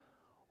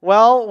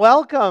Well,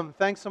 welcome.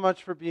 Thanks so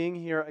much for being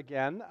here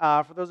again.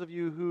 For those of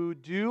you who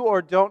do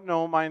or don't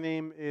know, my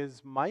name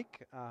is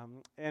Mike,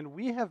 and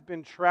we have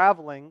been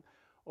traveling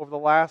over the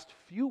last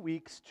few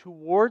weeks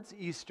towards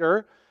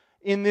Easter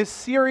in this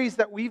series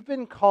that we've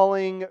been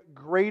calling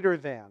Greater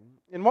Than.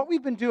 And what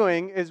we've been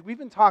doing is we've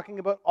been talking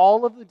about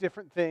all of the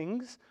different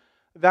things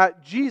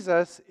that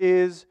Jesus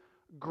is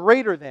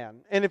greater than.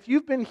 And if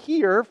you've been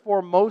here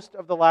for most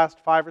of the last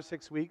 5 or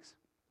 6 weeks,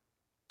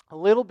 a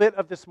little bit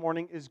of this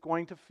morning is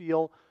going to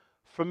feel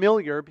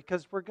familiar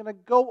because we're going to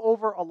go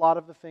over a lot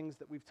of the things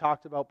that we've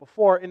talked about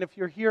before. And if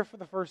you're here for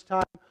the first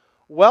time,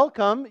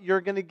 welcome.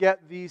 You're going to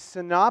get the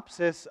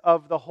synopsis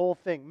of the whole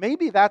thing.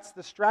 Maybe that's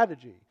the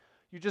strategy.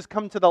 You just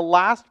come to the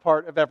last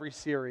part of every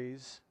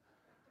series,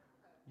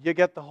 you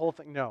get the whole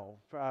thing. No,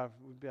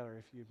 better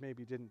if you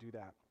maybe didn't do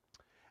that.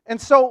 And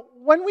so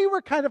when we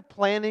were kind of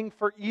planning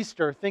for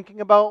Easter,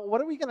 thinking about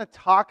what are we going to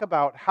talk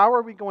about, how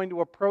are we going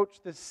to approach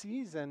this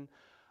season,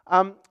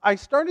 I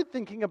started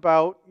thinking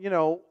about,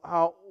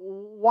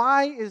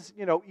 why is,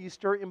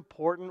 Easter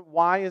important?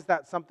 Why is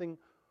that something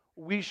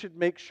we should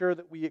make sure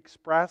that we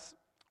express?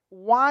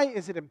 Why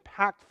is it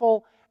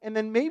impactful? And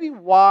then maybe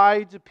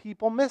why do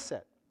people miss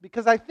it?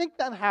 Because I think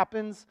that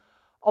happens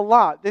a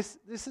lot. This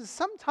is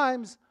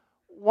sometimes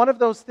one of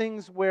those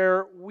things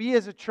where we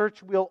as a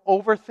church will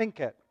overthink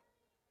it.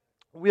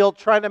 We'll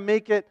try to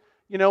make it,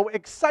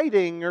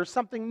 exciting or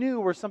something new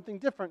or something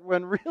different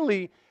when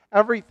really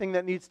everything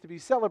that needs to be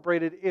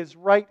celebrated is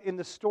right in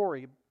the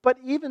story. But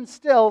even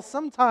still,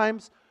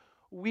 sometimes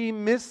we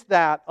miss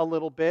that a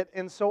little bit.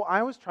 And so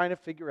I was trying to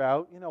figure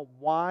out,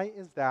 why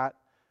is that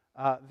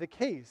the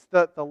case?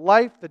 The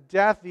life, the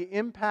death, the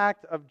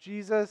impact of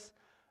Jesus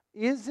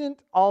isn't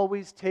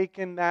always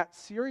taken that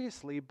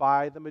seriously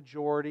by the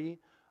majority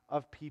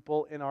of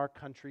people in our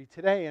country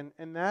today.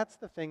 And that's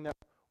the thing that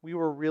we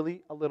were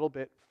really a little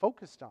bit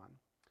focused on.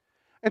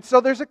 And so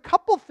there's a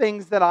couple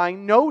things that I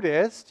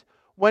noticed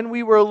when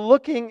we were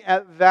looking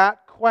at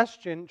that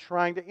question,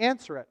 trying to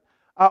answer it.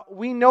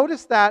 We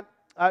noticed that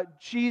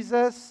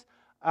Jesus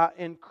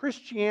and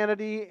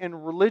Christianity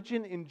and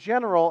religion in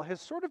general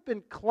has sort of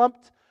been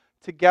clumped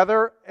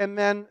together and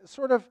then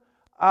sort of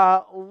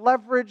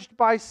leveraged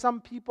by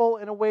some people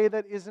in a way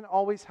that isn't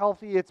always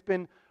healthy. It's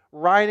been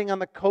riding on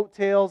the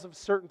coattails of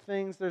certain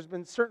things. There's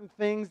been certain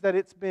things that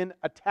it's been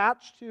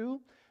attached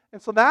to.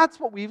 And so that's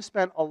what we've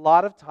spent a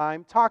lot of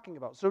time talking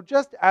about. So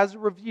just as a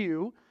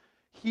review,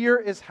 here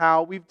is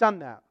how we've done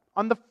that.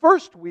 On the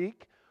first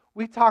week,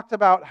 we talked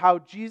about how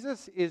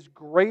Jesus is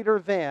greater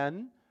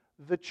than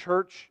the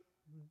church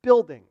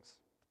buildings.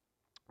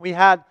 We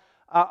had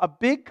a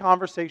big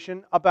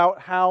conversation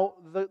about how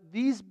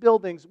these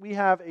buildings, we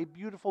have a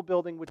beautiful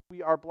building which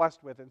we are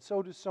blessed with, and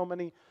so do so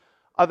many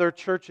other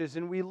churches.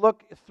 And we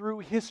look through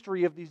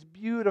history of these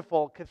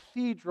beautiful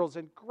cathedrals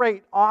and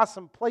great,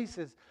 awesome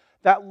places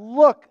that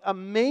look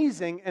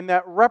amazing and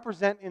that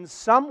represent in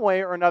some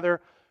way or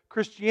another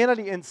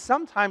Christianity. And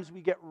sometimes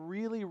we get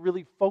really,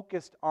 really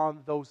focused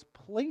on those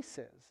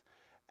places,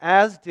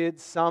 as did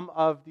some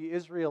of the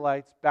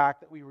Israelites back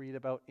that we read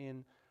about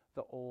in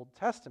the Old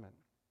Testament.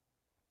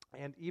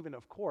 And even,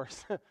 of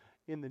course,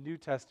 in the New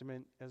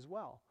Testament as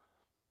well.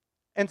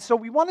 And so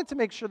we wanted to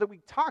make sure that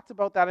we talked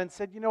about that and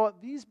said, you know what,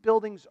 these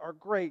buildings are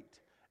great.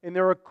 And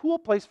they're a cool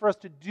place for us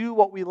to do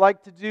what we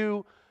like to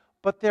do,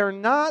 but they're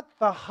not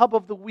the hub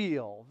of the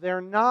wheel. They're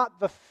not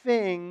the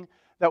thing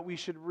that we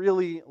should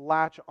really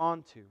latch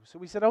onto. So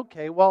we said,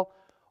 okay, well,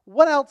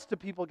 what else do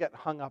people get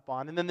hung up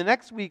on? And then the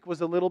next week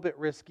was a little bit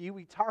risky.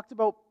 We talked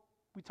about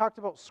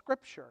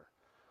Scripture.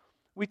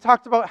 We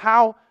talked about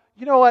how,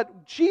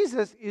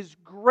 Jesus is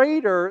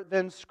greater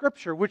than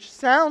Scripture, which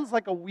sounds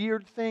like a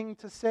weird thing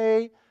to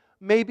say,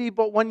 maybe,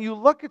 but when you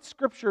look at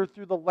Scripture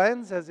through the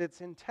lens as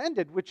it's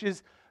intended, which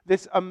is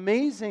this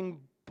amazing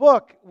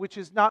book, which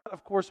is not,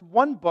 of course,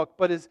 one book,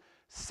 but is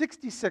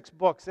 66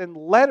 books and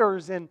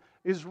letters and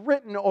is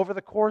written over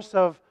the course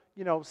of,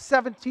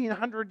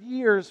 1,700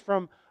 years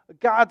from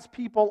God's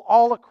people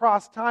all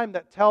across time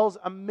that tells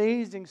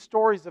amazing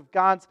stories of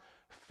God's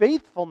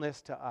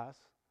faithfulness to us.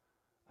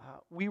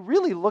 We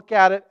really look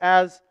at it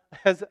as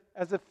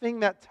a thing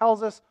that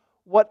tells us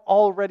what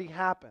already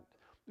happened.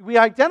 We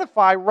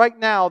identify right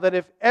now that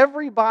if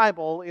every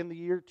Bible in the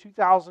year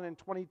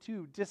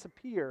 2022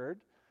 disappeared,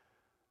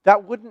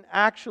 that wouldn't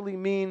actually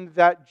mean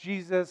that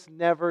Jesus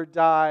never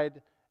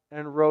died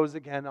and rose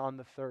again on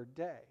the third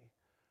day.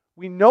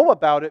 We know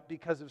about it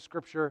because of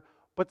Scripture,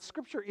 but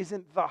Scripture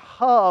isn't the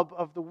hub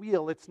of the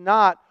wheel. It's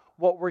not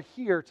what we're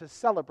here to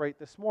celebrate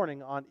this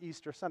morning on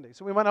Easter Sunday.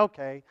 So we went,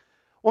 okay,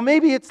 well,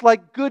 maybe it's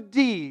like good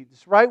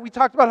deeds, right? We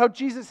talked about how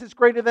Jesus is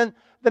greater than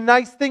the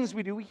nice things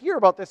we do. We hear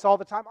about this all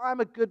the time. I'm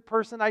a good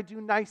person. I do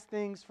nice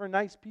things for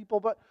nice people.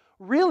 But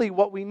really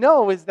what we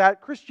know is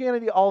that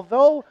Christianity,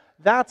 although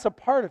that's a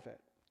part of it,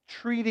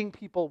 treating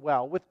people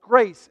well with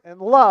grace and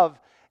love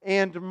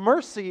and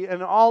mercy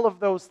and all of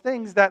those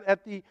things, that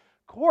at the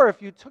core,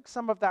 if you took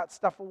some of that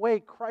stuff away,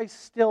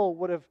 Christ still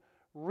would have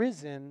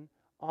risen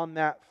on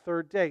that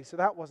third day. So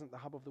that wasn't the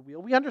hub of the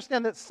wheel. We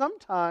understand that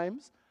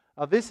sometimes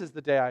This is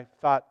the day I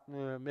thought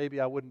maybe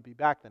I wouldn't be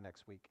back the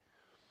next week.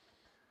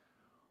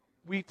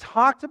 We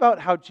talked about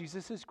how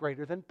Jesus is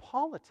greater than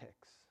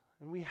politics.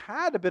 And we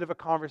had a bit of a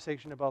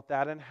conversation about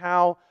that and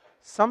how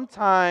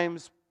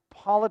sometimes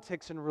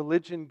politics and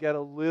religion get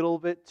a little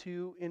bit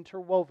too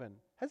interwoven.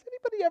 Has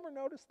anybody ever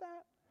noticed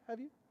that?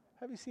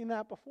 Have you seen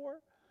that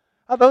before?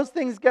 How those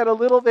things get a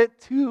little bit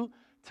too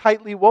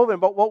tightly woven.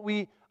 But what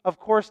we, of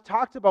course,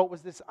 talked about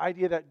was this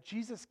idea that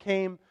Jesus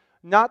came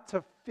not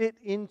to fit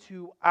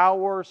into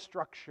our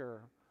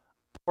structure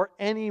or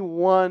any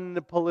one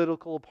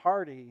political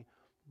party,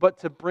 but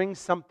to bring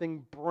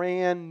something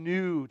brand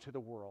new to the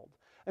world.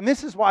 And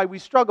this is why we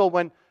struggle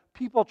when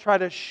people try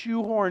to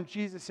shoehorn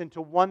Jesus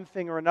into one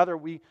thing or another.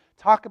 We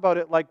talk about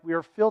it like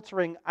we're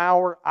filtering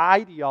our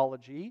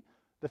ideology,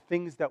 the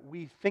things that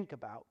we think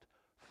about,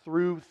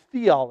 through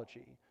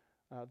theology,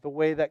 the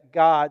way that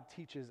God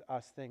teaches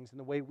us things and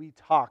the way we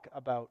talk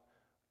about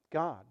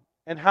God.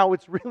 And how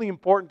it's really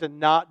important to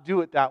not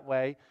do it that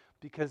way,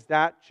 because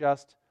that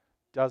just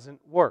doesn't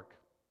work.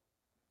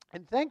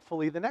 And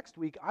thankfully, the next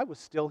week, I was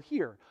still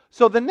here.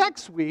 So the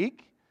next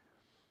week,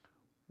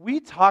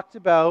 we talked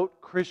about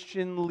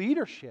Christian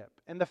leadership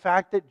and the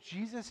fact that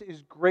Jesus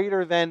is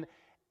greater than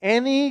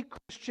any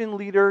Christian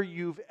leader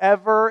you've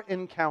ever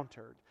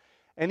encountered.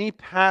 Any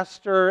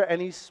pastor,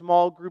 any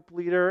small group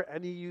leader,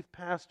 any youth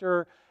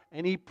pastor,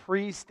 any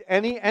priest,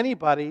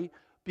 anybody,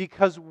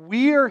 because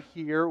we're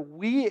here,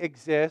 we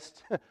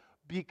exist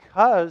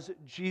because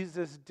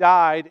Jesus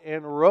died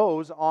and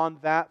rose on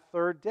that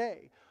third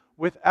day.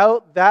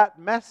 Without that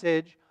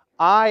message,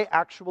 I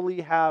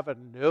actually have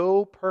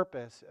no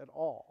purpose at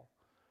all.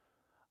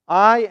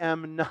 I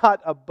am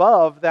not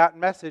above that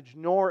message,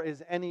 nor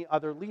is any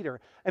other leader.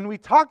 And we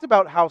talked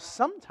about how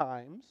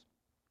sometimes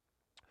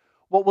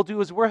what we'll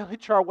do is we'll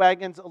hitch our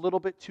wagons a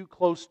little bit too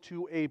close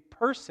to a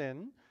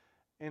person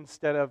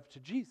instead of to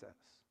Jesus.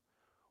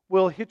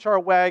 We'll hitch our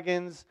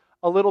wagons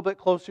a little bit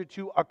closer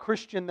to a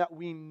Christian that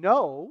we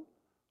know,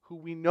 who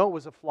we know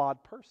is a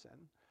flawed person,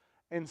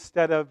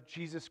 instead of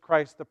Jesus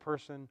Christ, the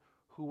person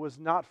who was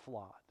not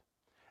flawed.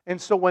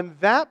 And so when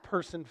that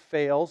person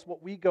fails,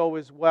 what we go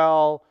is,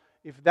 well,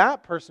 if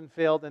that person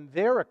failed and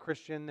they're a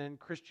Christian, then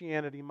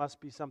Christianity must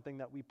be something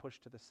that we push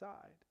to the side.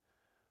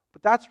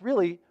 But that's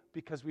really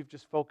because we've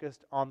just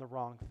focused on the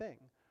wrong thing.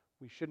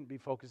 We shouldn't be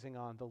focusing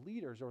on the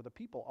leaders or the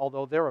people,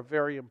 although they're a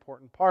very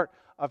important part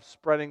of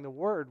spreading the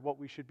word. What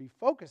we should be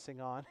focusing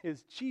on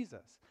is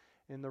Jesus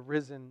and the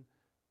risen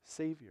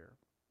Savior.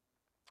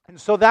 And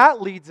so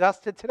that leads us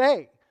to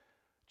today.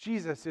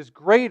 Jesus is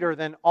greater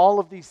than all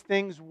of these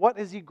things. What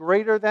is He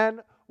greater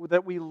than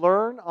that we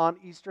learn on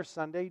Easter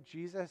Sunday?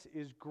 Jesus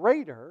is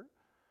greater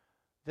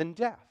than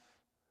death.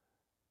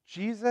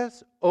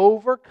 Jesus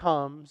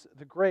overcomes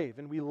the grave.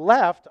 And we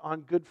left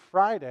on Good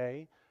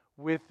Friday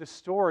with the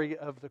story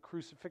of the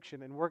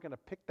crucifixion. And we're going to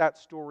pick that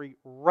story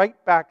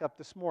right back up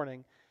this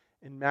morning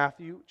in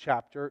Matthew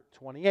chapter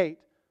 28.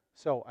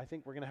 So I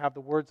think we're going to have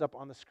the words up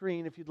on the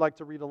screen if you'd like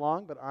to read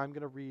along, but I'm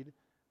going to read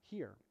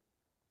here.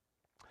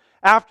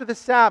 After the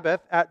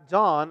Sabbath, at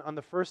dawn on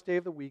the first day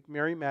of the week,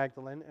 Mary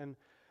Magdalene and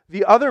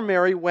the other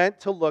Mary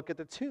went to look at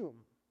the tomb.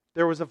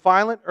 There was a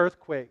violent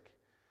earthquake,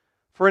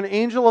 for an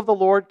angel of the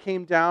Lord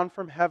came down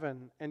from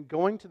heaven and,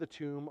 going to the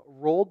tomb,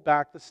 rolled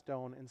back the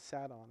stone and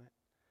sat on it.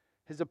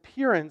 His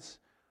appearance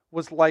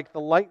was like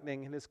the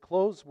lightning, and his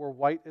clothes were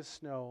white as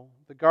snow.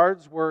 The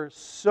guards were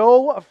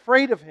so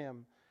afraid of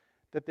him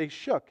that they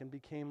shook and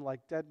became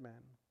like dead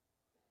men.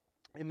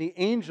 And the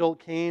angel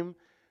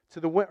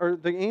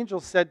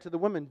said to the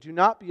women, "Do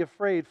not be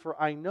afraid, for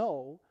I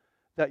know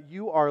that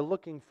you are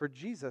looking for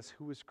Jesus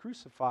who was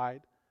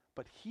crucified,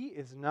 but He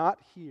is not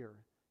here.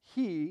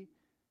 He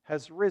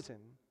has risen,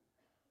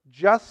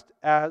 just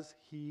as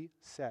He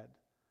said.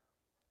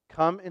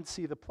 Come and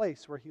see the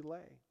place where He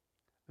lay.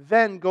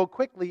 Then go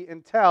quickly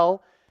and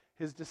tell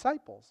His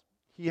disciples,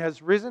 He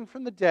has risen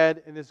from the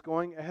dead and is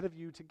going ahead of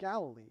you to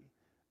Galilee.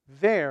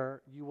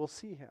 There you will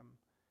see Him.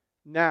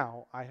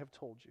 Now I have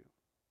told you."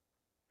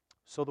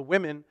 So the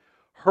women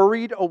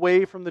hurried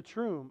away from the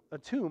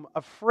tomb,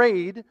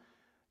 afraid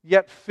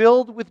yet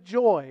filled with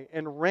joy,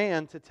 and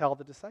ran to tell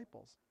the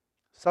disciples.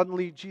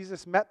 Suddenly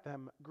Jesus met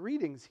them.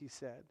 "Greetings," He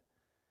said.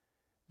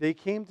 They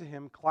came to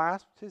Him,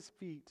 clasped His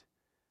feet,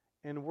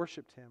 and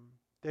worshipped Him.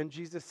 Then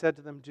Jesus said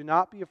to them, "Do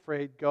not be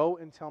afraid. Go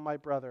tell my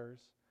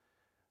brothers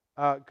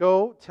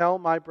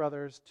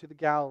to the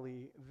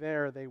Galilee.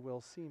 There they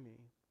will see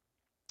me."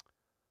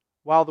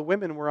 While the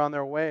women were on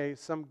their way,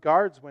 some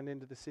guards went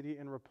into the city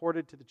and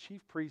reported to the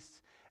chief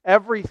priests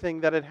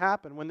everything that had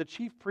happened. When the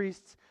chief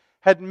priests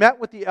had met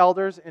with the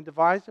elders and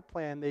devised a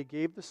plan, they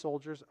gave the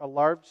soldiers a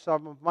large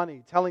sum of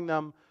money, telling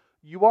them,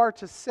 "You are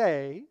to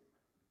say,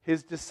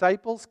 His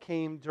disciples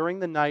came during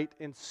the night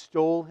and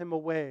stole Him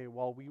away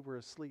while we were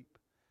asleep.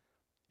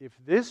 If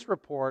this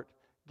report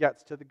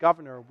gets to the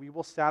governor, we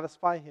will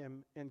satisfy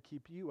him and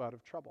keep you out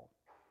of trouble."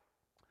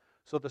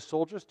 So the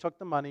soldiers took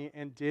the money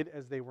and did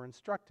as they were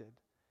instructed.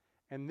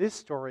 And this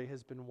story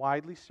has been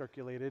widely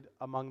circulated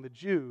among the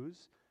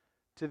Jews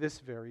to this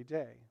very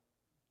day.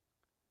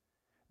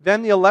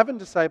 Then the 11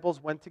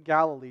 disciples went to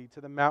Galilee,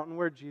 to the mountain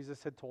where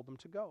Jesus had told them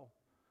to go.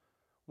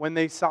 When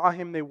they saw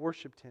him, they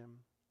worshipped him.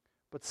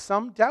 But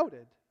some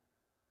doubted.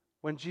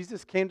 When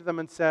Jesus came to them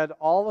and said,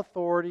 "All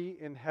authority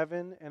in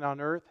heaven and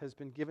on earth has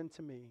been given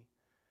to me.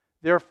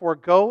 Therefore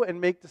go and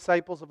make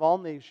disciples of all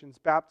nations,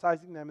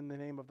 baptizing them in the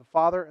name of the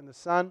Father and the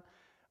Son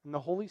and the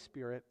Holy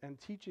Spirit, and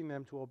teaching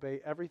them to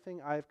obey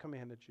everything I have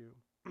commanded you.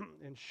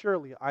 And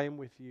surely I am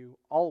with you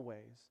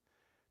always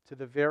to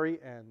the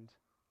very end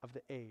of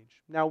the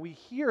age." Now we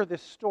hear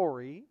this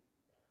story,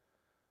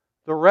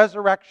 the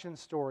resurrection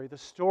story, the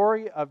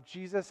story of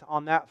Jesus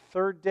on that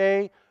third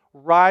day,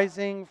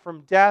 rising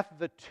from death,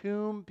 the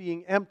tomb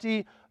being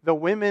empty, the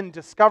women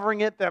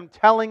discovering it, them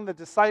telling the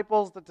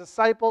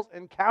disciples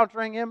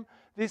encountering him.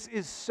 This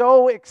is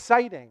so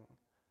exciting.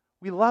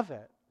 We love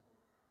it.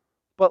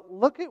 But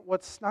look at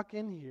what's snuck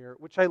in here,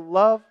 which I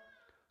love.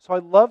 So I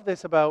love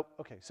this about,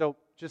 so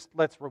just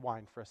let's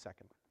rewind for a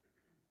second.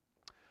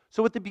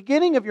 So at the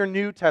beginning of your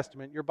New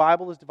Testament, your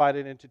Bible is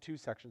divided into two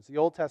sections, the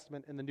Old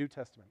Testament and the New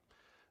Testament.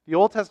 The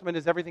Old Testament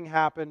is everything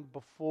happened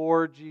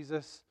before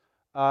Jesus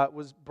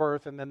was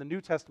birthed, and then the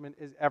New Testament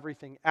is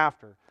everything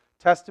after.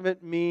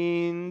 Testament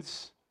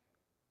means,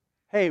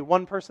 hey,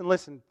 one person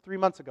listened 3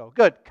 months ago.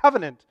 Good.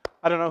 Covenant.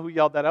 I don't know who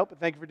yelled that out, but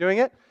thank you for doing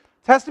it.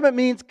 Testament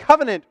means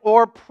covenant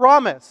or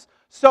promise.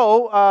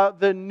 So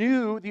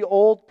the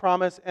old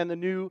promise and the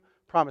new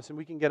promise, and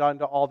we can get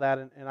into all that,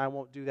 and I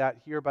won't do that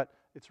here, but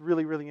it's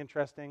really, really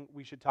interesting.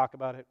 We should talk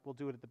about it. We'll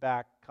do it at the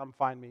back. Come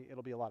find me.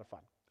 It'll be a lot of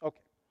fun. Okay.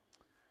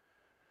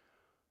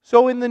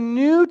 So in the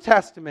New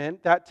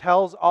Testament, that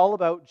tells all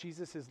about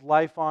Jesus'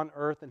 life on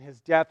earth and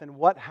his death and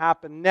what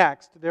happened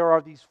next. There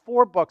are these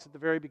 4 books at the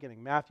very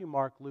beginning, Matthew,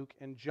 Mark, Luke,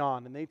 and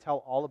John, and they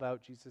tell all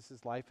about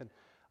Jesus' life. And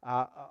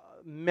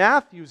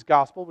Matthew's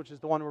gospel, which is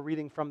the one we're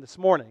reading from this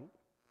morning,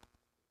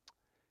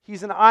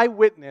 he's an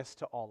eyewitness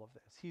to all of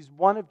this. He's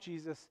one of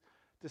Jesus'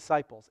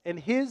 disciples. And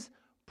his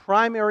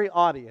primary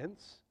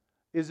audience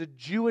is a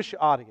Jewish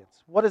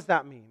audience. What does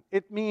that mean?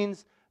 It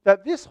means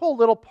that this whole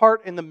little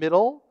part in the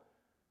middle,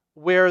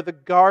 where the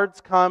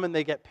guards come and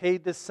they get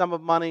paid this sum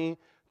of money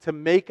to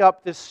make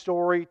up this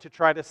story to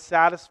try to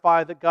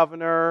satisfy the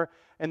governor,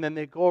 and then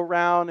they go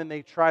around and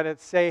they try to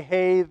say,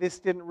 hey, this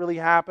didn't really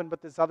happen,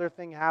 but this other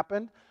thing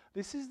happened.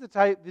 This is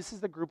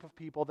the group of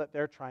people that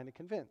they're trying to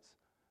convince.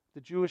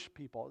 The Jewish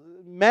people.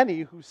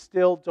 Many who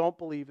still don't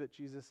believe that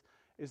Jesus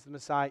is the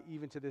Messiah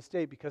even to this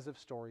day because of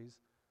stories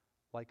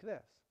like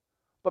this.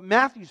 But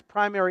Matthew's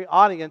primary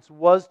audience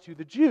was to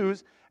the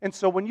Jews, and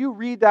so when you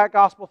read that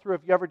gospel through,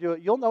 if you ever do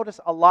it, you'll notice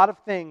a lot of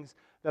things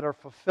that are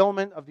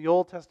fulfillment of the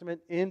Old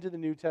Testament into the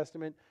New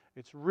Testament.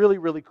 It's really,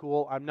 really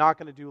cool. I'm not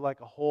going to do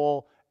like a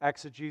whole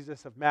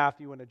exegesis of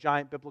Matthew and a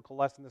giant biblical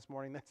lesson this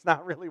morning. That's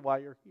not really why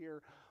you're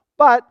here.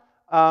 But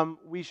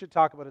we should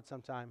talk about it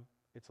sometime.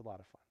 It's a lot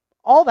of fun.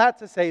 All that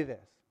to say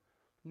this.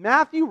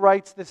 Matthew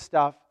writes this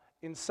stuff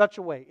in such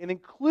a way. It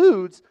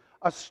includes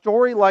a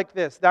story like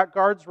this, that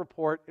guard's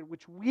report, in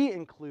which we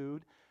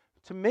include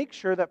to make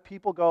sure that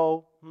people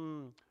go,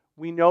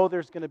 we know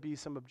there's going to be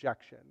some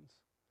objections.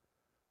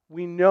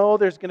 We know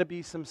there's going to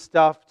be some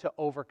stuff to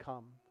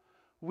overcome.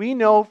 We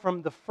know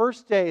from the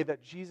first day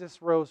that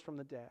Jesus rose from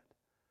the dead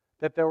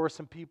that there were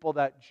some people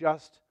that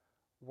just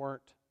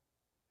weren't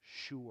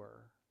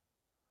sure.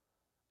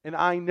 And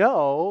I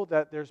know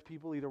that there's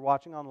people either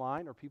watching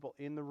online or people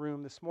in the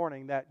room this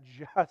morning that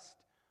just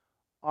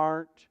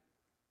aren't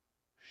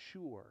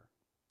sure.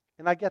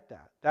 And I get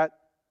that.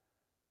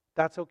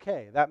 That's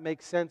okay. That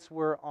makes sense.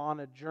 We're on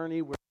a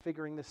journey. We're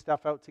figuring this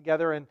stuff out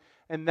together.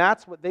 And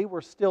that's what they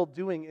were still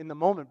doing in the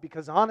moment.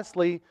 Because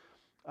honestly,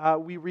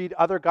 we read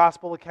other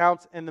gospel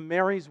accounts, and the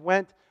Marys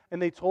went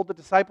and they told the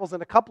disciples,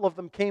 and a couple of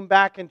them came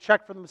back and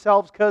checked for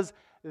themselves because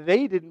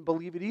they didn't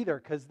believe it either,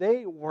 because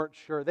they weren't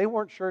sure. They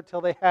weren't sure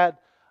until they had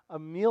a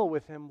meal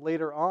with him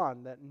later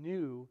on that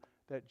knew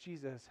that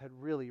Jesus had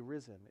really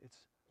risen. It's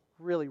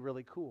really,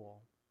 really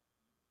cool.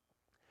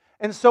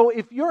 And so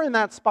if you're in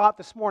that spot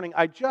this morning,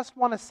 I just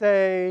want to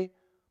say,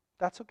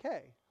 that's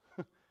okay.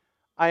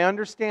 I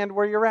understand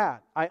where you're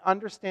at. I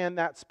understand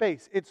that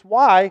space. It's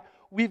why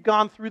we've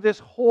gone through this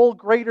whole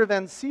Greater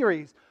Than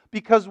series,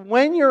 because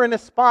when you're in a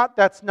spot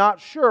that's not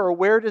sure,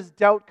 where does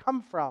doubt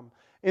come from?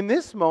 In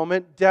this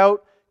moment,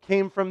 doubt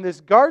came from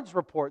this guards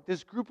report,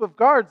 this group of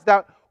guards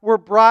that were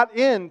brought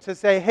in to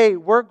say, hey,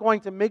 we're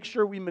going to make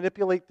sure we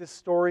manipulate this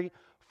story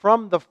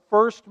from the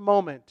first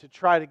moment to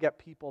try to get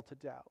people to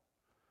doubt.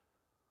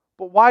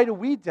 But why do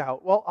we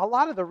doubt? Well, a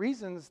lot of the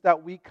reasons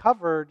that we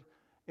covered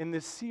in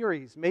this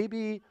series.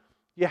 Maybe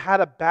you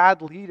had a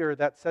bad leader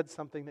that said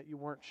something that you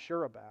weren't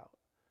sure about.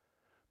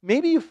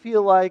 Maybe you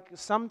feel like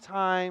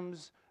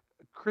sometimes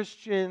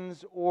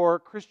Christians or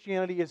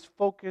Christianity is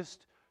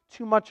focused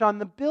too much on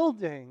the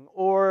building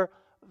or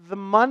the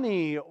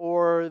money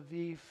or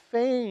the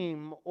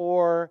fame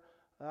or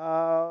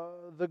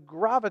the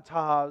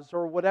gravitas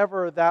or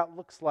whatever that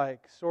looks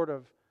like sort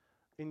of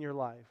in your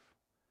life.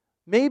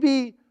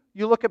 Maybe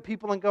you look at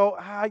people and go,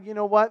 you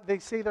know what? They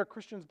say they're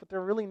Christians, but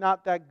they're really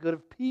not that good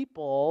of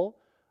people,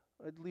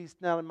 at least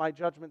now in my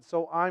judgment,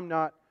 so I'm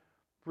not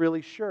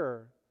really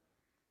sure.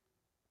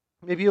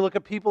 Maybe you look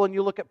at people and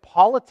you look at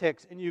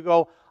politics and you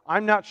go,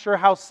 I'm not sure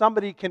how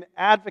somebody can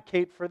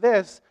advocate for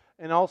this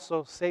and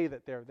also say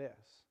that they're this.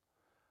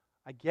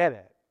 I get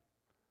it.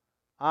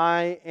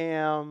 I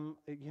am,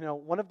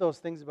 one of those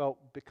things about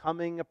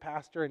becoming a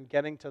pastor and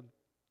getting to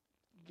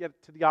get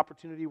to the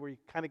opportunity where you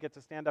kind of get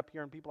to stand up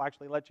here and people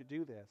actually let you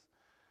do this,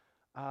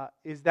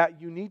 is that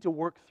you need to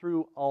work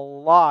through a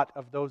lot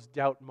of those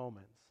doubt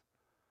moments.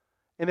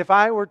 And if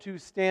I were to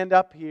stand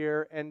up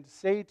here and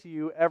say to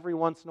you every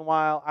once in a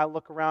while, I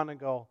look around and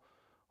go,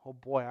 oh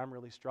boy, I'm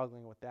really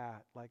struggling with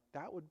that. Like,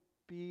 that would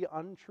be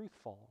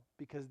untruthful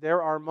because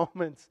there are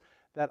moments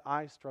that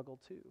I struggle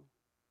too.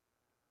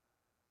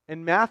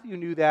 And Matthew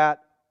knew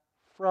that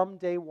from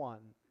day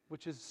one,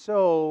 which is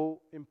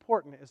so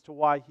important as to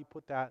why he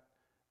put that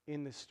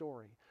in this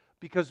story.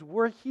 Because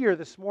we're here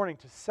this morning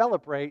to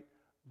celebrate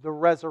the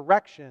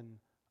resurrection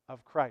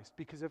of Christ.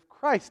 Because if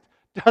Christ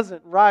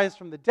doesn't rise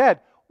from the dead,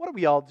 what are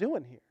we all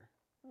doing here?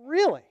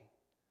 Really?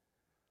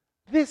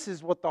 This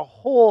is what the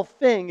whole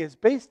thing is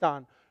based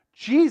on.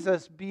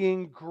 Jesus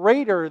being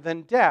greater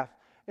than death.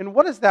 And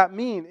what does that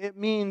mean? It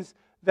means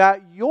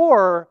that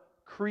your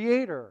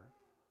Creator,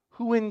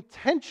 who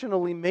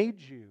intentionally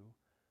made you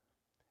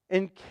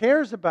and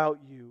cares about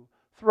you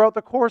throughout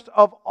the course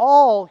of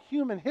all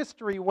human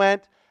history,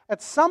 went,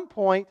 at some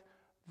point,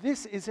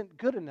 this isn't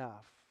good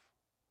enough.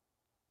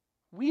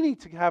 We need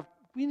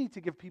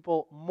to give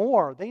people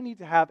more. They need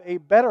to have a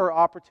better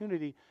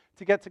opportunity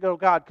to get to know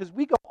God. Because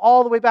we go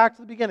all the way back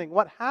to the beginning.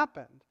 What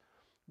happened?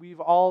 We've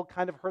all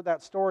kind of heard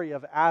that story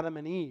of Adam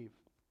and Eve.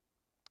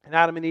 And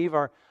Adam and Eve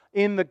are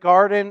in the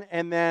garden,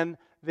 and then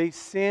they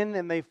sin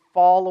and they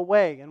fall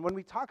away. And when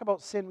we talk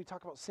about sin, we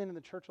talk about sin in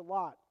the church a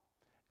lot.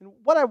 And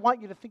what I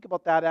want you to think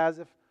about that as,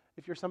 if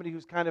you're somebody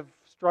who's kind of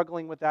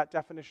struggling with that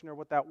definition or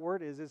what that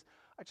word is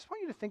I just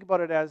want you to think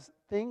about it as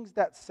things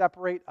that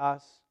separate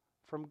us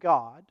from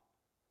God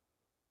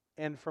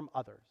and from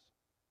others.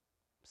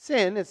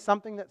 Sin is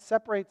something that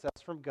separates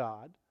us from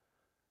God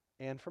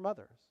and from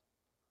others.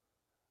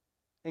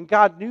 And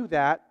God knew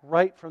that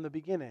right from the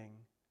beginning,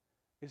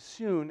 as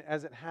soon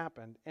as it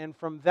happened. And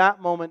from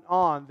that moment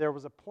on, there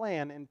was a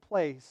plan in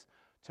place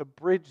to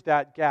bridge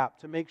that gap,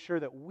 to make sure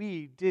that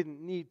we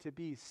didn't need to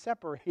be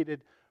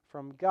separated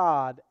from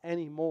God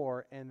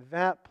anymore. And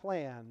that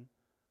plan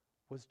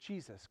was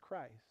Jesus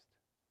Christ.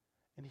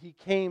 And He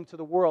came to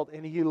the world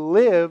and He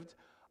lived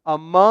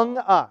among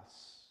us.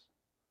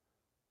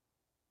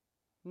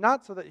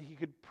 Not so that He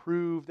could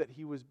prove that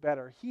He was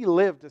better. He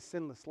lived a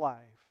sinless life.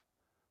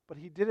 But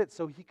He did it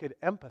so He could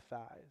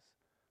empathize,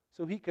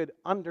 so He could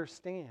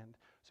understand,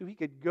 so He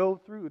could go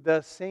through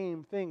the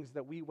same things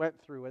that we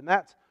went through. And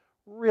that's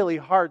really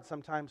hard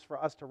sometimes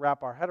for us to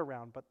wrap our head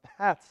around, but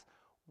that's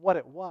what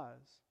it was.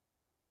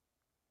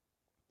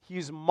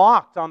 He's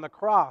mocked on the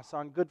cross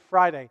on Good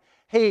Friday.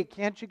 Hey,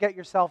 can't you get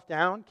yourself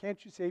down?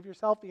 Can't you save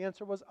yourself? The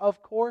answer was,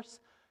 of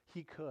course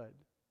He could.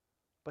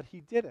 But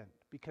He didn't,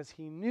 because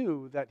He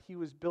knew that He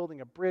was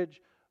building a bridge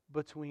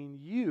between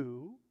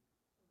you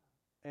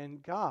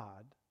and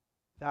God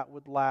that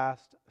would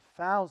last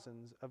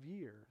thousands of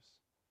years.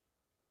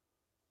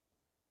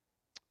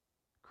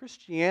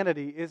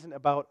 Christianity isn't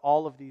about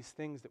all of these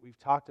things that we've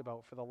talked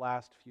about for the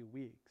last few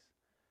weeks.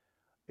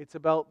 It's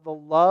about the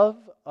love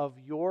of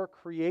your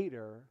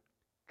Creator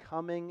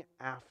coming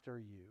after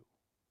you.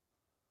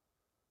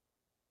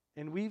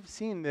 And we've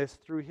seen this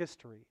through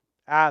history.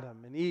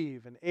 Adam and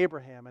Eve and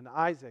Abraham and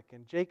Isaac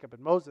and Jacob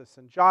and Moses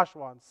and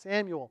Joshua and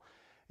Samuel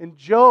and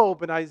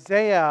Job and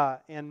Isaiah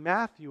and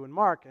Matthew and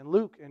Mark and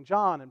Luke and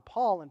John and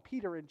Paul and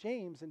Peter and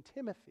James and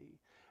Timothy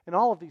and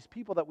all of these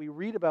people that we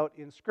read about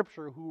in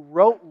Scripture who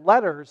wrote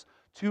letters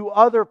to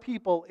other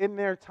people in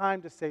their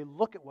time to say,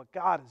 look at what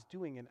God is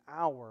doing in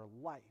our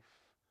life.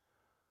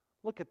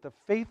 Look at the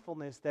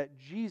faithfulness that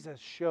Jesus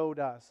showed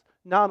us,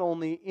 not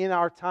only in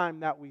our time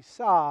that we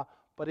saw,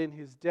 but in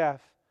His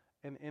death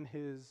and in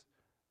His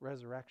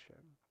resurrection.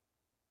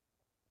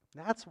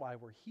 That's why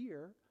we're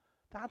here.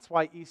 That's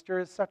why Easter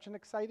is such an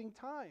exciting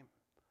time.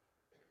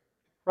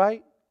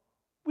 Right?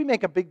 We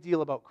make a big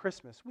deal about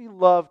Christmas. We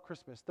love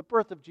Christmas. The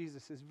birth of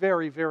Jesus is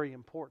very, very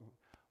important.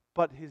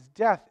 But His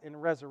death and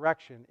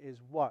resurrection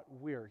is what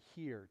we're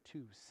here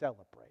to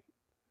celebrate.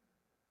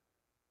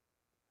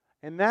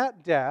 And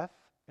that death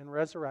and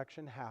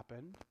resurrection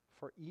happened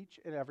for each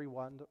and every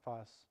one of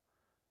us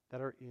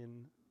that are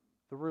in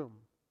the room.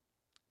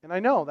 And I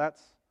know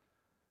that's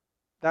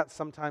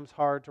sometimes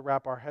hard to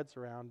wrap our heads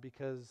around,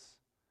 because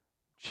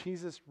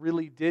Jesus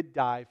really did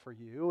die for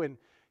you, and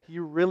He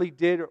really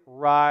did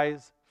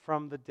rise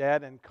from the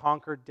dead and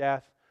conquer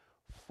death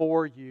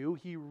for you.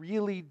 He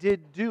really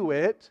did do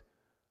it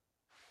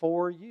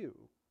for you.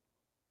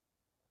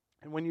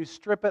 And when you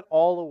strip it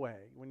all away,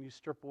 when you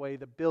strip away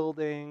the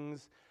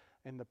buildings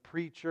and the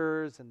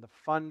preachers and the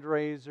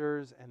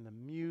fundraisers and the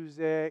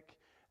music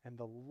and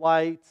the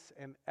lights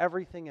and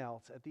everything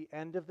else, at the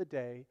end of the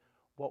day,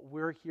 what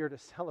we're here to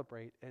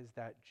celebrate is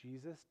that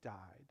Jesus died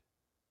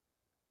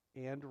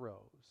and rose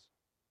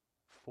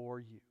for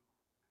you.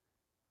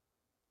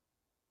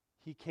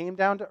 He came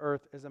down to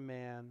earth as a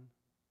man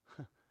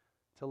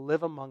to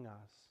live among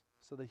us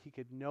so that he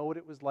could know what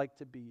it was like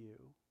to be you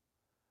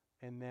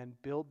and then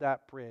build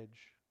that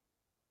bridge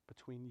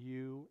between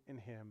you and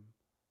him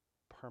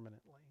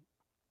permanently.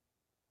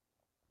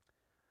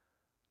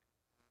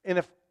 And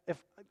if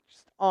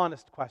just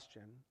honest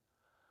question,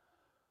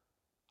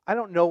 I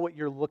don't know what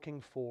you're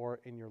looking for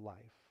in your life.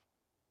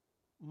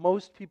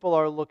 Most people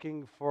are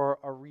looking for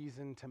a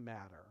reason to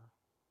matter.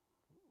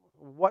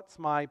 What's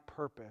my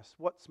purpose?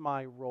 What's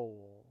my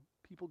role?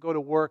 People go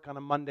to work on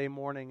a Monday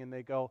morning and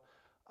they go,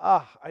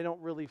 I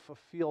don't really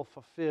feel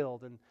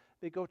fulfilled. And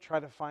they go try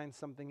to find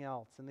something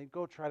else. And they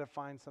go try to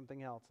find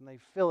something else. And they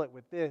fill it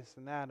with this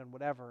and that and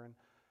whatever.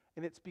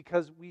 And it's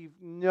because we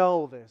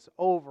know this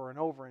over and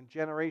over and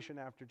generation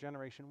after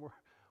generation.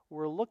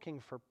 We're looking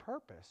for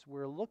purpose.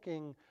 We're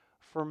looking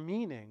for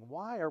meaning.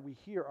 Why are we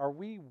here?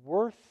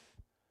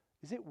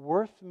 Is it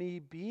worth me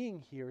being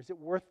here? Is it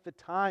worth the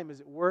time?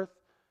 Is it worth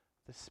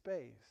the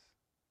space?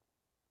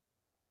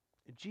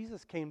 And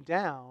Jesus came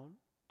down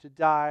to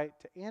die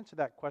to answer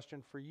that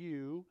question for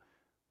you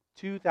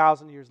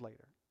 2,000 years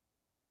later.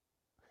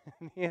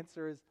 And the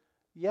answer is,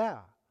 yeah,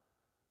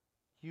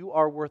 you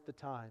are worth the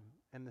time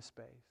and the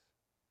space.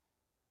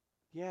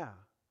 Yeah,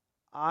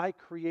 I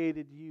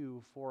created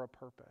you for a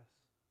purpose.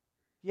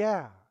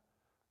 Yeah,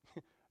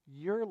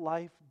 your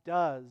life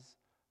does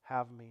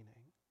have meaning.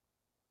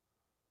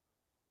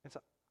 And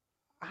so,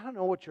 I don't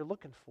know what you're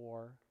looking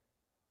for,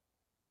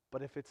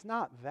 but if it's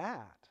not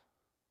that,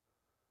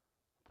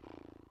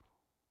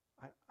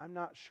 I'm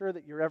not sure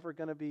that you're ever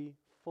going to be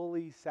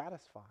fully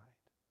satisfied,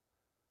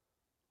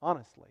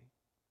 honestly.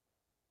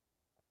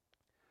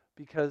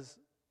 Because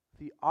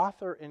the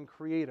author and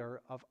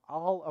creator of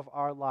all of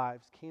our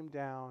lives came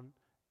down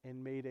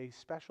and made a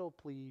special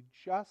plea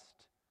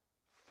just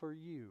for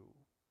you,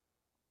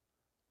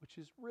 which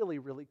is really,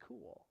 really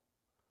cool.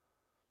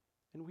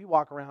 And we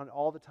walk around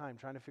all the time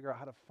trying to figure out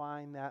how to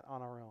find that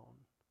on our own.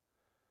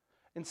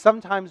 And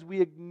sometimes we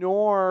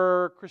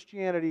ignore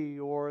Christianity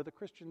or the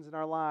Christians in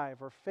our life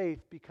or faith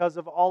because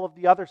of all of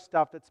the other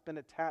stuff that's been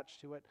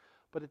attached to it.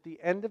 But at the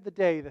end of the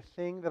day, the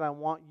thing that I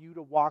want you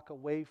to walk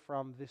away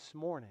from this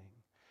morning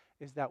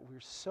is that we're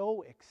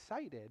so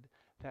excited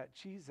that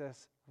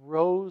Jesus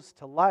rose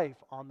to life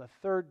on the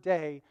third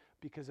day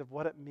because of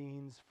what it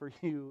means for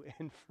you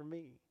and for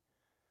me.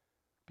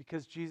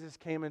 Because Jesus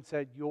came and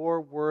said,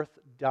 you're worth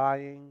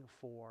dying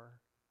for.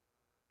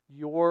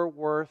 You're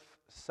worth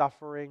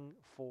suffering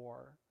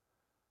for.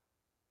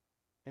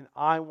 And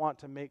I want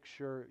to make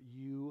sure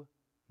you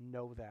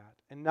know that.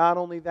 And not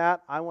only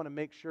that, I want to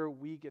make sure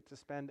we get to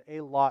spend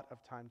a lot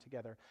of time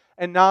together.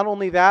 And not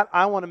only that,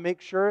 I want to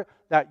make sure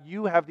that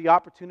you have the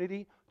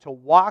opportunity to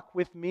walk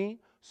with me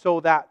so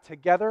that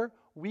together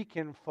we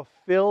can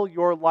fulfill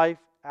your life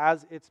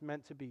as it's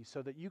meant to be,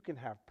 so that you can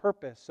have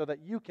purpose, so that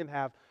you can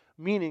have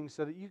meaning,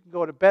 so that you can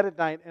go to bed at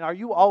night. And are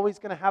you always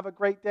going to have a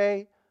great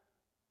day?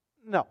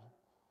 No.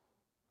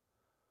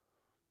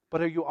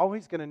 But are you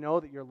always going to know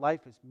that your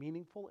life is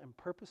meaningful and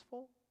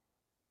purposeful?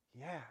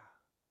 Yeah.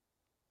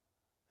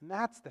 And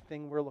that's the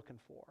thing we're looking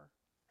for.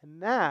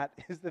 And that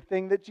is the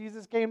thing that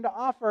Jesus came to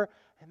offer.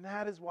 And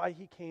that is why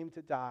he came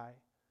to die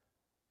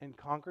and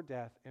conquer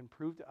death and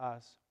prove to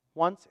us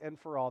once and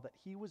for all that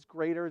he was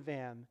greater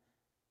than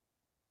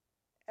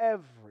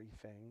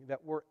everything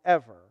that we're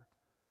ever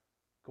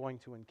going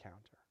to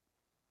encounter.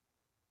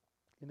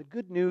 And the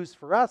good news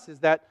for us is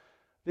that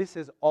this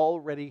has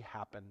already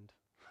happened.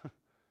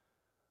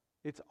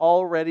 It's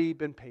already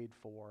been paid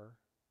for,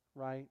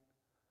 right?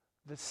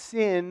 The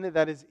sin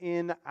that is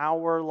in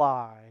our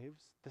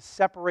lives, the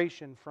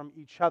separation from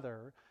each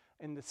other,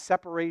 and the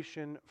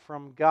separation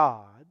from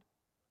God,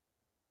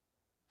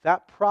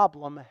 that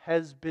problem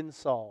has been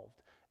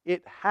solved.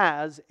 It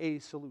has a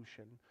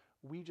solution.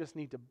 We just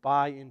need to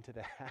buy into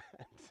that.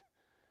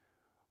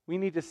 We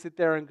need to sit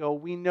there and go,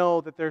 we know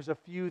that there's a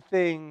few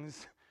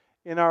things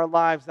in our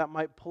lives that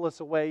might pull us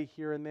away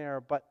here and there,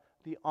 but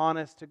the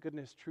honest to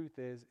goodness truth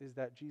is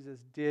that Jesus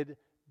did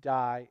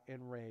die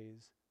and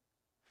raise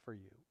for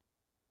you.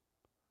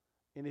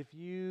 And if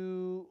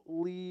you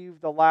leave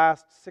the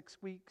last 6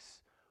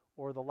 weeks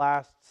or the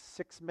last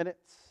 6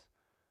 minutes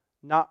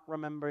not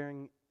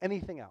remembering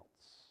anything else,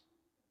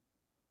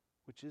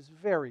 which is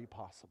very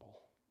possible,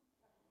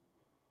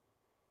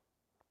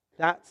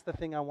 that's the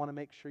thing I want to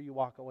make sure you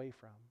walk away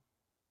from,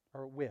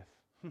 or with.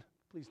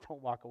 Please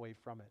don't walk away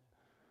from it.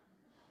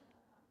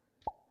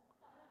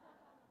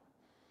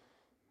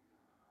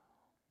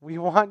 We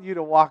want you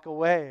to walk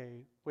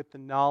away with the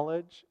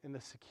knowledge and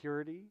the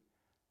security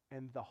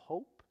and the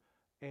hope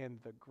and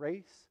the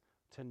grace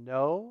to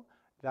know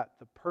that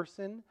the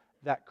person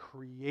that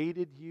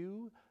created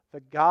you, the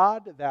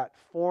God that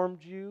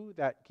formed you,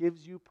 that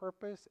gives you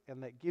purpose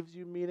and that gives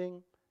you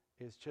meaning,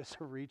 is just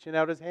reaching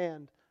out his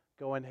hand,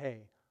 going,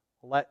 hey,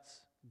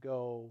 let's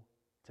go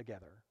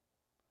together.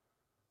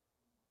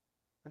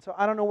 And so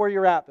I don't know where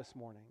you're at this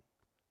morning.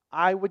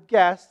 I would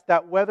guess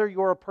that whether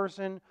you're a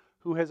person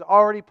who has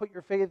already put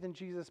your faith in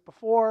Jesus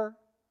before,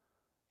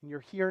 and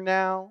you're here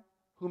now,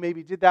 who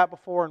maybe did that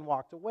before and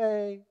walked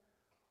away,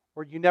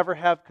 or you never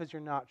have because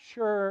you're not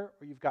sure,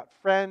 or you've got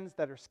friends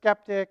that are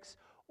skeptics,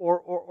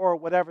 or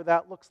whatever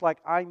that looks like.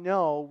 I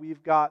know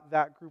we've got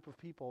that group of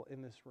people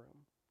in this room.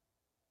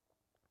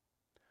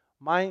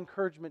 My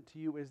encouragement to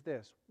you is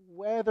this: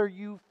 whether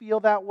you feel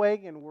that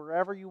way and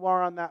wherever you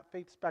are on that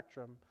faith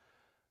spectrum,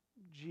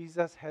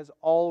 Jesus has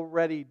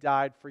already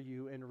died for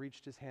you and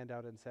reached his hand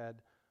out and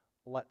said,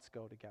 let's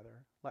go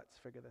together. Let's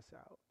figure this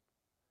out.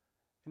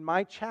 And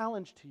my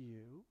challenge to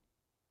you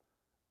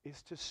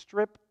is to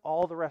strip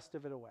all the rest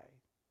of it away.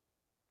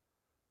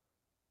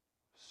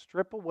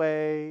 Strip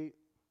away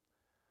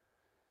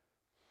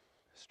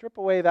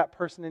that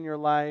person in your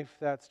life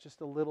that's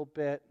just a little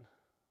bit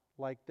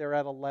like they're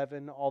at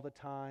 11 all the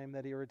time,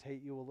 that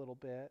irritate you a little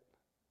bit,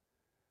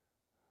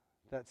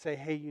 that say,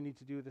 hey, you need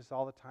to do this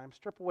all the time.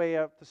 Strip away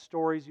the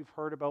stories you've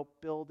heard about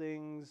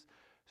buildings.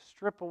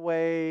 Strip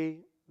away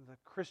the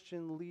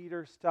Christian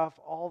leader stuff,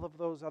 all of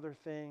those other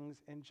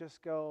things, and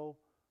just go,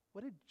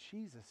 what did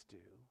Jesus do?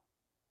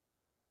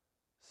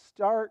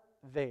 Start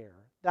there.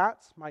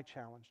 That's my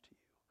challenge to you.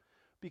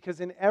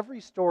 Because in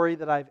every story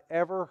that I've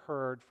ever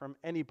heard from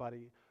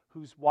anybody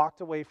who's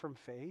walked away from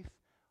faith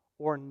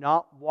or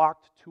not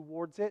walked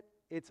towards it,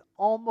 it's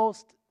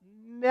almost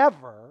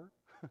never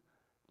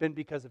been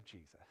because of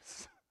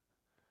Jesus.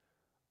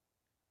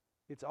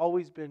 It's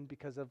always been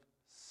because of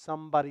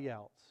somebody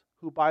else,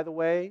 who, by the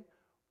way,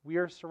 we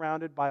are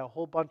surrounded by a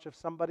whole bunch of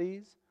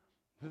somebodies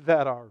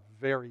that are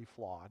very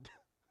flawed.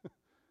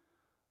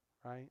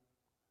 Right?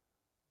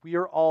 We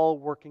are all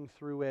working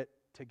through it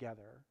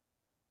together.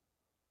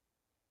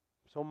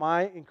 So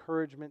my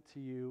encouragement to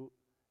you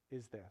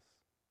is this.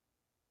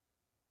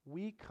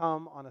 We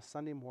come on a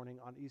Sunday morning,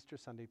 on Easter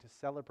Sunday, to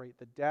celebrate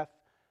the death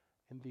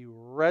and the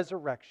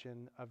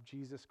resurrection of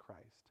Jesus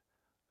Christ,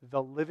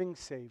 the living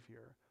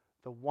Savior,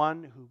 the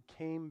one who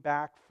came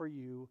back for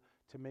you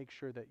to make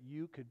sure that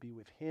you could be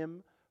with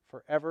him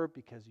forever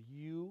because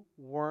you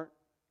weren't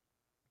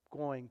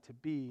going to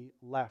be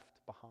left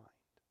behind.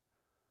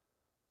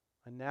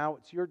 And now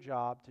it's your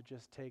job to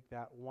just take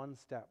that one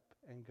step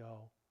and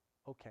go,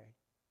 okay,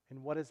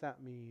 and what does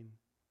that mean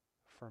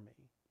for me?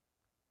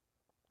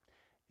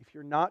 If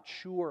you're not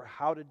sure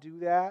how to do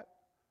that,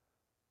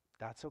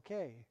 that's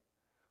okay.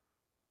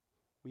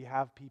 We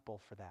have people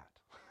for that.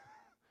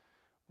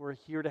 We're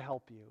here to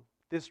help you.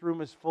 This room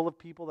is full of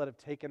people that have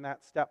taken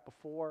that step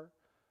before.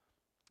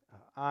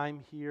 I'm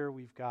here.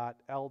 We've got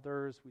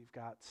elders. We've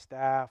got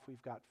staff.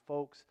 We've got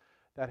folks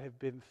that have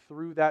been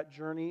through that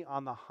journey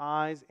on the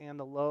highs and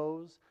the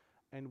lows,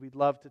 and we'd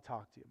love to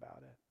talk to you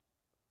about it.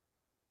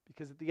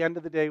 Because at the end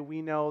of the day,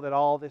 we know that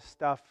all this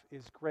stuff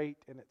is great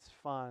and it's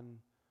fun,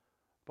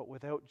 but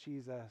without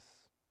Jesus,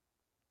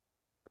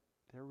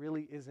 there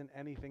really isn't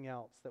anything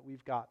else that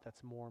we've got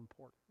that's more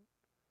important.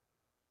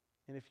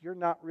 And if you're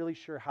not really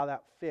sure how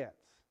that fits,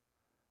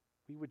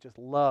 we would just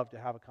love to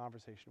have a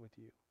conversation with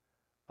you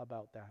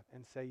about that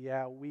and say,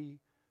 yeah, we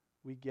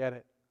get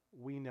it.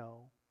 We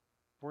know.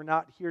 We're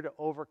not here to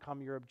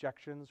overcome your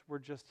objections. We're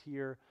just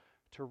here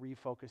to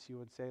refocus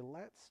you and say,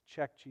 let's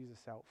check Jesus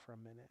out for a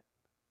minute.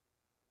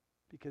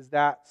 Because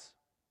that's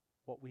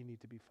what we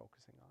need to be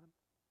focusing on.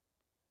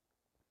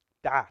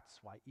 That's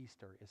why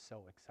Easter is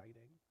so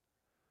exciting.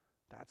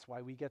 That's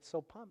why we get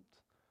so pumped.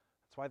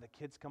 That's why the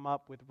kids come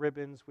up with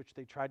ribbons, which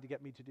they tried to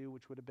get me to do,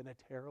 which would have been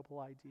a terrible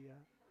idea.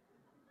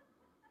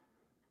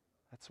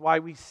 That's why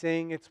we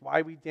sing. It's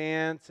why we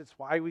dance. It's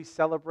why we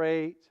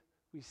celebrate.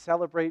 We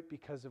celebrate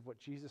because of what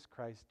Jesus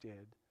Christ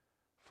did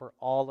for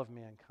all of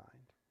mankind.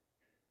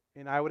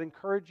 And I would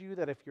encourage you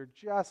that if you're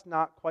just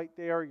not quite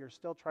there, you're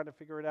still trying to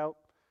figure it out,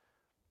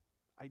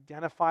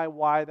 identify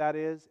why that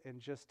is and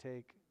just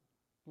take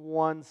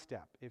one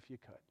step if you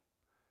could.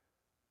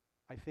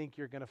 I think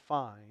you're going to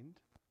find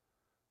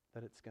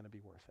that it's going to be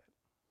worth it.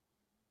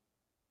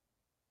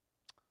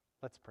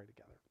 Let's pray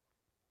together.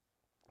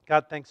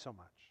 God, thanks so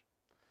much.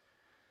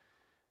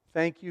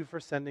 Thank you for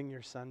sending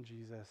your son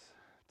Jesus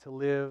to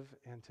live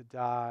and to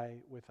die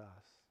with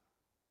us.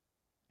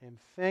 And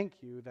thank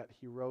you that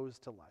he rose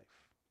to life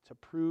to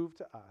prove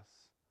to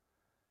us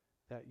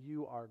that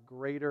you are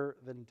greater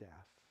than death,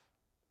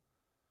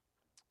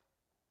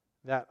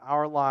 that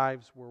our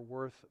lives were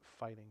worth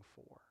fighting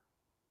for,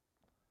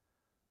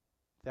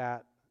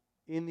 that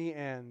in the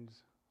end,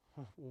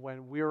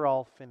 when we're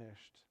all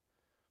finished,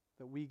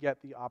 that we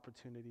get the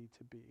opportunity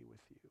to be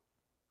with you.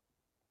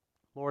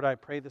 Lord, I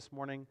pray this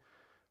morning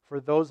for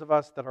those of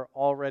us that are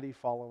already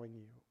following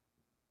you.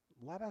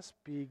 Let us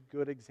be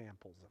good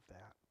examples of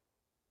that.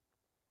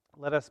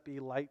 Let us be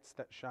lights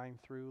that shine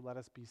through. Let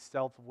us be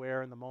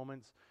self-aware in the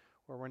moments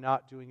where we're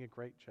not doing a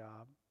great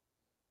job.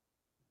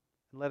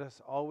 And let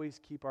us always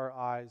keep our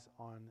eyes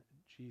on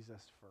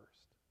Jesus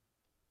first.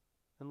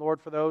 And Lord,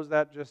 for those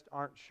that just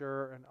aren't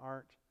sure and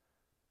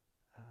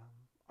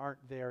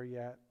aren't there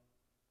yet,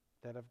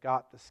 that have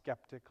got the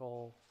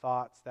skeptical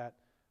thoughts that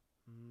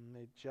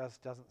it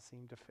just doesn't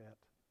seem to fit,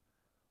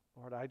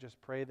 Lord, I just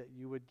pray that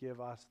you would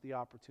give us the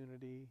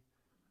opportunity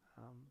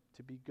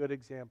to be good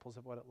examples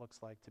of what it looks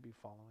like to be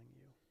following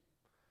you.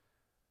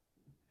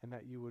 and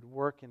that you would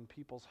work in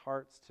people's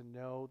hearts to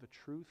know the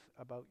truth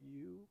about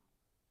you,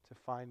 to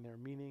find their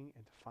meaning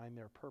and to find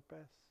their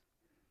purpose,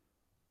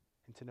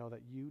 and to know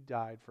that you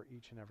died for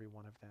each and every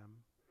one of them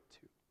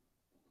too.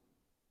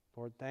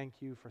 Lord, thank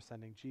you for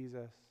sending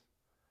Jesus.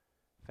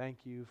 Thank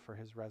you for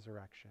his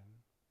resurrection.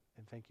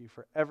 And thank you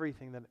for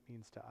everything that it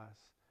means to us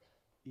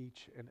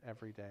each and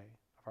every day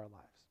of our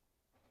lives.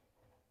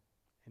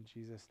 In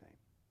Jesus'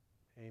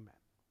 name,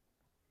 amen.